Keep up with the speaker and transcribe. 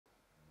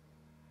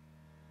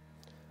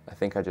I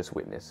think I just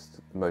witnessed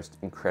the most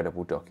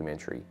incredible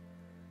documentary.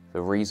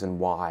 The reason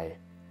why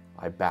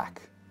I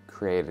back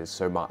creators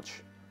so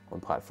much on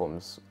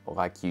platforms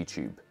like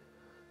YouTube,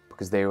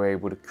 because they were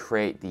able to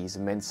create these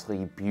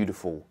immensely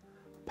beautiful,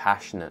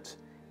 passionate,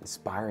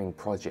 inspiring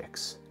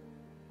projects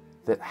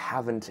that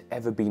haven't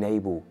ever been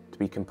able to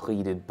be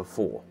completed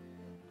before.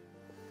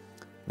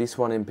 This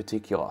one in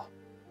particular,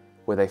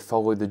 where they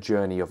followed the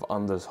journey of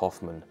Anders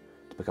Hofman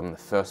to become the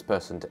first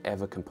person to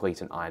ever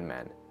complete an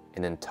Ironman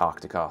in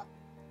Antarctica,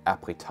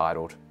 aptly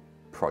titled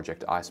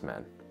Project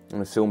Iceman, and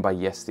was filmed by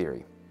Yes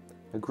Theory,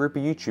 a group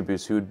of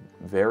YouTubers who had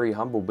very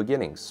humble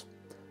beginnings.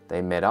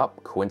 They met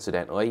up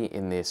coincidentally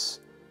in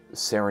this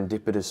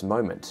serendipitous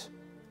moment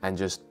and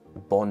just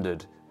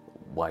bonded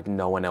like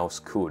no one else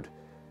could.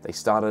 They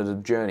started a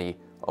journey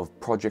of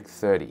Project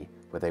 30,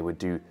 where they would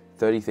do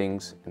 30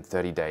 things in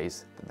 30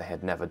 days that they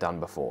had never done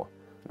before.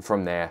 And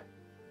from there,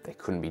 they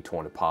couldn't be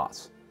torn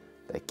apart.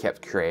 They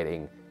kept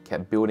creating,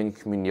 kept building a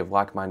community of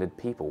like-minded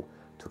people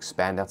to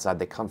expand outside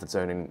their comfort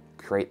zone and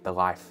create the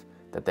life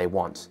that they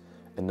want,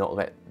 and not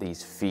let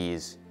these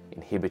fears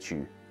inhibit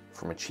you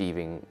from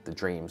achieving the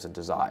dreams and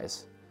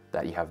desires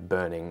that you have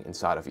burning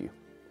inside of you.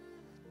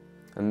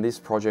 And this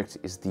project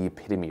is the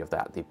epitome of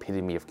that, the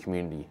epitome of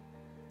community,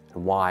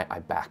 and why I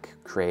back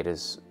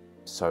creators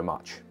so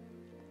much.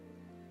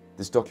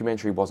 This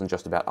documentary wasn't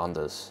just about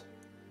Anders.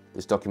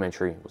 This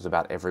documentary was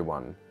about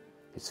everyone,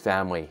 his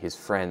family, his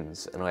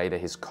friends, and later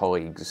his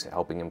colleagues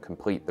helping him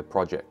complete the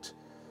project,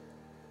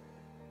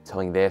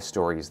 telling their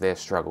stories, their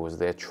struggles,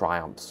 their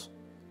triumphs,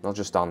 not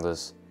just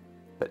Anders,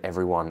 but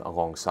everyone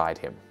alongside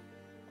him.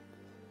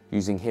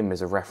 Using him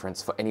as a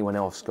reference for anyone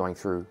else going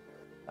through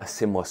a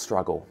similar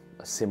struggle,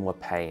 a similar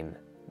pain,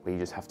 where you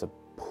just have to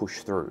push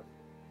through.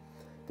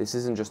 This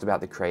isn't just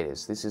about the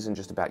creators, this isn't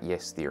just about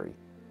Yes Theory.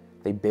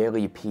 They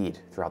barely appeared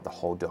throughout the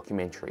whole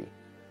documentary,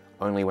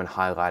 only when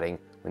highlighting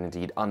when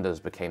indeed Anders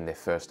became their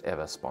first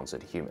ever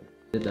sponsored human.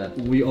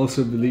 We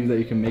also believe that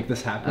you can make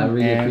this happen. I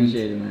really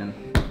appreciate it, man.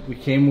 We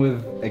came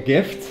with a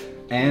gift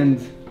and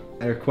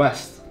a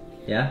request.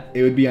 Yeah?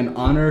 It would be an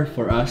honor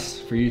for us,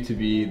 for you to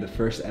be the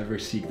first ever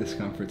Seek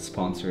Discomfort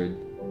sponsored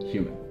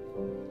human.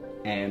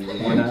 And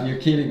we're not. You're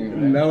kidding me,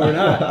 right? No, we're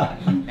not.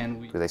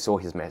 And Because they saw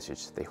his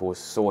message, they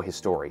saw his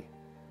story,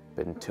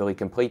 but until he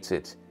completes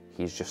it,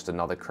 he's just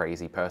another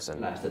crazy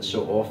person. That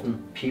so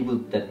often people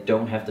that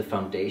don't have the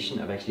foundation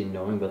of actually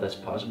knowing what that's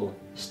possible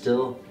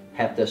still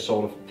have their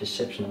sort of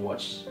perception of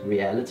what's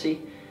reality,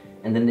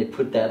 and then they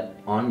put that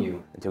on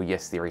you. Until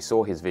Yes Theory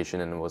saw his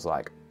vision and was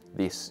like,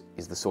 this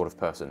is the sort of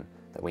person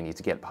that we need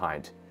to get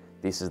behind.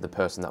 This is the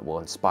person that will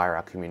inspire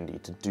our community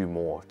to do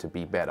more, to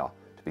be better,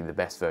 to be the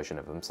best version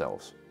of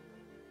themselves.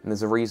 And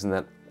there's a reason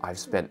that I've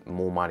spent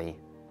more money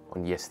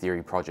on Yes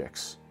Theory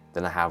projects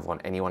than I have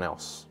on anyone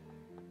else.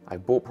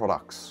 I've bought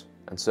products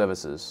and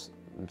services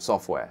and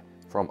software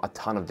from a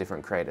ton of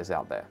different creators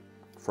out there,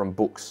 from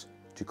books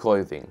to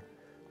clothing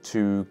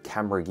to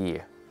camera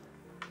gear,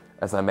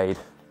 as I made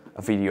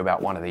a video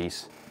about one of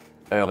these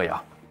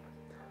earlier.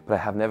 But I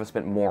have never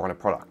spent more on a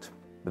product.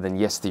 But then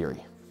Yes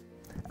Theory,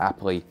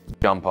 aptly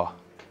jumper,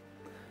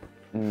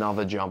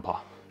 another jumper,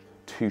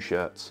 2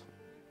 shirts,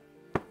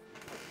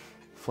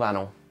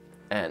 flannel,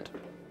 and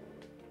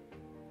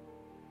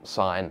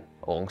sign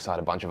alongside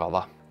a bunch of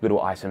other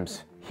little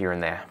items here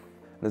and there.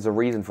 There's a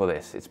reason for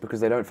this. It's because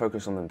they don't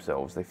focus on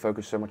themselves. They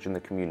focus so much on the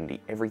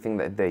community. Everything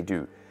that they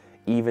do,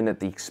 even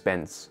at the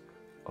expense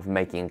of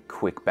making a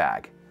quick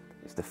bag,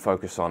 is to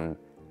focus on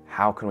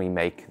how can we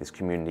make this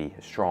community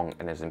as strong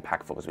and as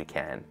impactful as we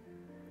can,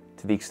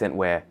 to the extent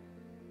where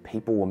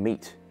people will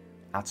meet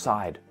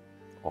outside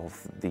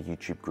of the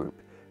YouTube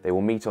group. They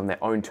will meet on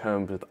their own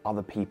terms with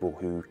other people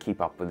who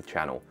keep up with the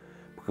channel,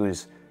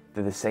 because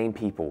they're the same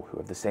people who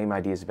have the same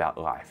ideas about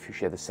life, who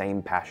share the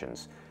same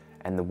passions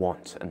and the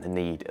want and the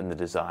need and the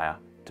desire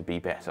to be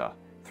better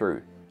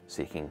through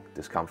seeking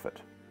discomfort.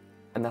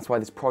 And that's why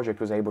this project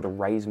was able to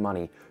raise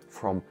money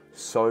from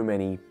so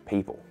many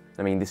people.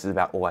 I mean, this is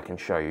about all I can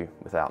show you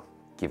without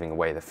giving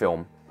away the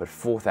film, but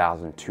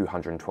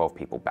 4,212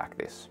 people backed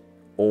this,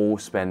 all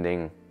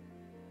spending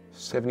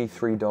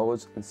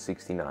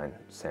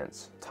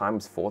 $73.69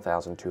 times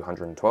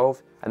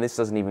 4,212, and this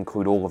doesn't even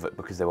include all of it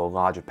because there were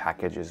larger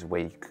packages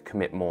where you could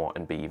commit more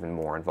and be even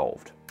more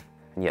involved.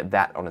 And yet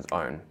that on its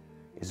own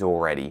is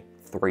already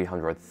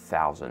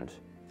 $300,000.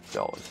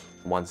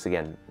 Once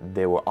again,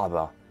 there were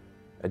other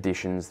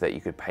editions that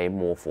you could pay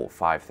more for,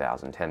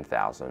 $5,000,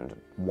 $10,000.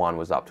 One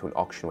was up to an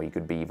auction where you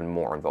could be even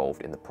more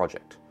involved in the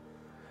project.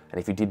 And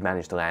if you did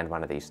manage to land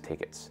one of these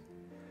tickets,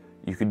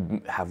 you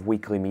could have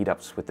weekly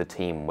meetups with the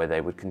team where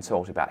they would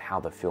consult about how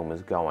the film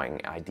is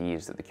going,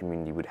 ideas that the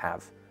community would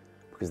have,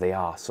 because they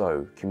are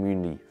so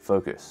community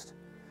focused.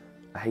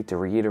 I hate to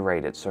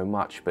reiterate it so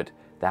much, but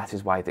that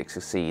is why they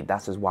succeed.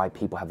 That is why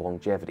people have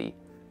longevity.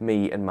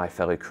 Me and my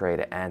fellow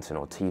creator Anton,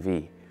 or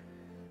TV,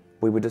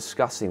 we were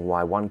discussing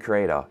why one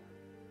creator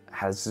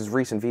has his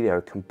recent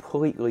video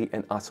completely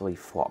and utterly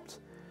flopped.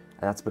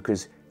 And that's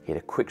because he had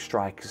a quick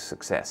strike of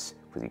success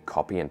because he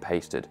copy and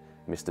pasted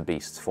Mr.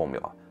 Beast's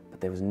formula.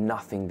 But there was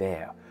nothing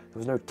there There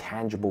was no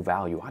tangible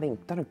value. I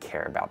don't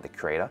care about the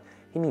creator.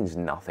 He means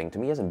nothing to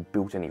me. He hasn't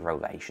built any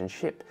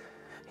relationship.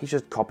 He's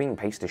just copying and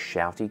pasting a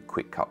shouty,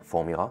 quick-cut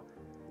formula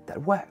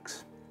that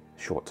works,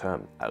 short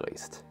term at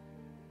least.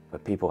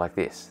 But people like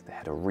this, they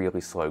had a really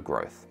slow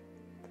growth.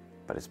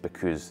 But it's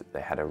because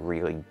they had a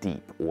really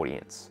deep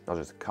audience, not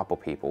just a couple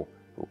people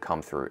who will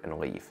come through and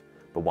leave,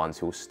 but ones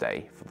who will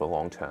stay for the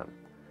long term,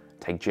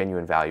 take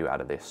genuine value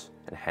out of this,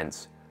 and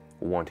hence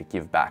will want to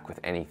give back with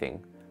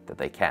anything that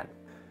they can.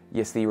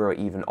 Yes, they were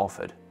even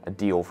offered a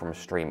deal from a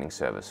streaming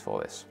service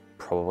for this,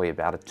 probably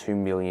about a $2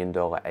 million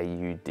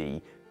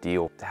AUD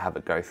deal to have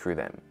it go through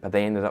them. But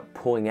they ended up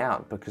pulling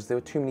out because there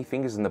were too many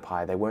fingers in the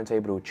pie. They weren't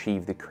able to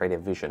achieve the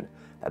creative vision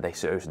that they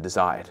so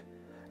desired.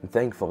 And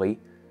thankfully,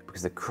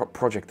 because the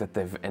project that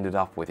they've ended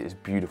up with is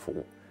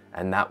beautiful,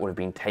 and that would have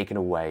been taken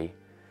away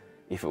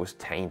if it was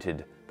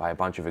tainted by a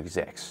bunch of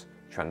execs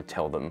trying to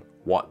tell them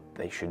what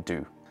they should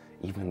do,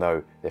 even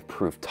though they've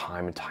proved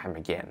time and time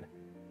again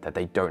that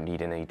they don't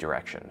need any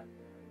direction,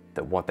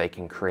 that what they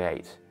can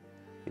create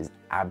is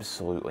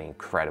absolutely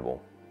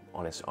incredible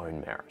on its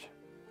own merit.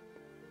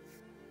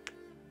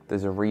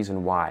 There's a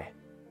reason why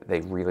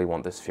they really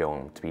want this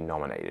film to be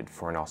nominated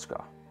for an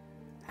Oscar,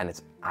 and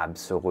it's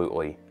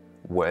absolutely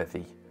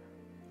worthy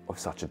of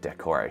such a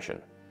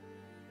declaration.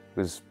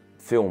 Because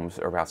films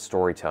are about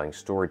storytelling,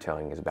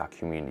 storytelling is about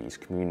communities,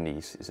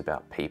 communities is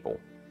about people,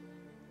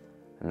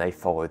 and they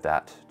followed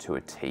that to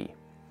a T.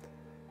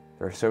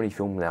 There are so many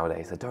films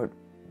nowadays that don't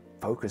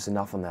focus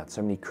enough on that,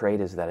 so many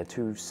creators that are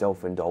too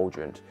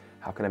self-indulgent.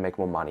 How can I make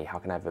more money? How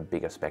can I have a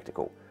bigger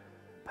spectacle?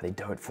 But they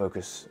don't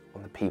focus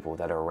on the people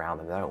that are around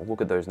them. They don't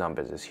look at those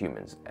numbers as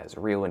humans, as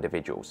real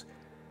individuals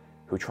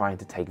who are trying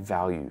to take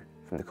value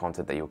from the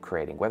content that you're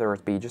creating, whether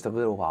it be just a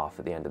little laugh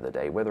at the end of the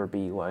day, whether it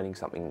be learning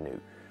something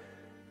new.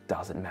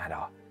 Doesn't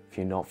matter. If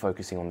you're not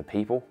focusing on the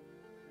people,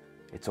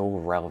 it's all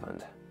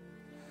irrelevant,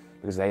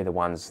 because they're the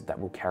ones that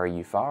will carry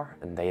you far,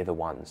 and they're the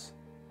ones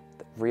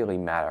that really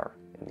matter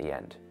in the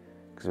end.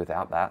 Because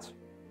without that,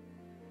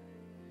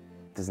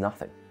 there's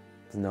nothing.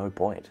 There's no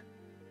point.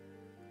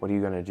 What are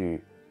you going to do?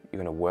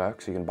 You're going to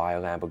work so you can buy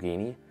a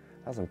Lamborghini?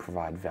 That doesn't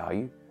provide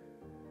value.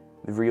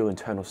 The real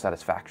internal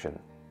satisfaction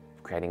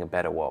of creating a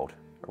better world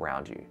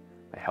around you,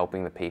 by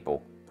helping the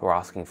people who are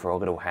asking for a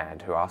little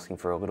hand, who are asking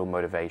for a little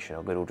motivation,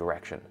 a little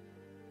direction.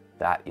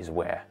 That is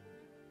where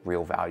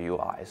real value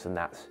lies, and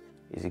that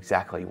is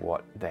exactly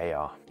what they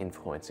are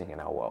influencing in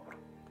our world.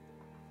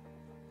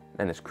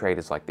 And it's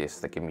creators like this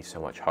that give me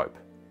so much hope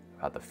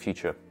about the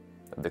future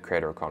of the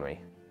creator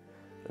economy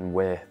and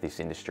where this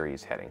industry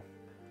is heading.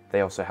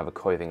 They also have a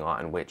clothing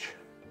line which,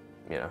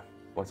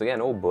 once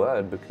again, all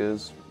blurred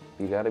because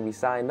you gotta be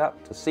signed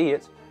up to see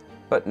it.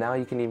 But now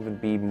you can even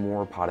be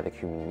more a part of the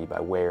community by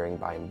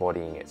by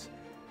embodying it.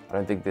 I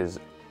don't think there's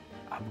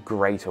a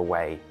greater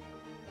way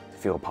to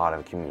feel a part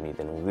of a community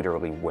than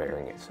literally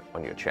wearing it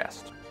on your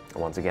chest.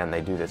 And once again,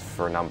 they do this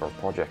for a number of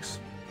projects.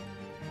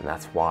 And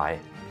that's why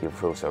people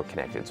feel so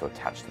connected, so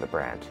attached to the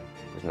brand.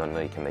 Because not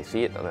only can they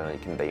see it, not only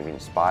can they be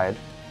inspired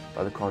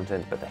by the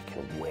content, but they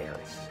can wear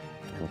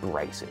it,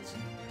 embrace it,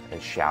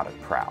 and shout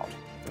it proud.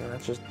 And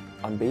that's just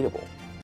unbeatable.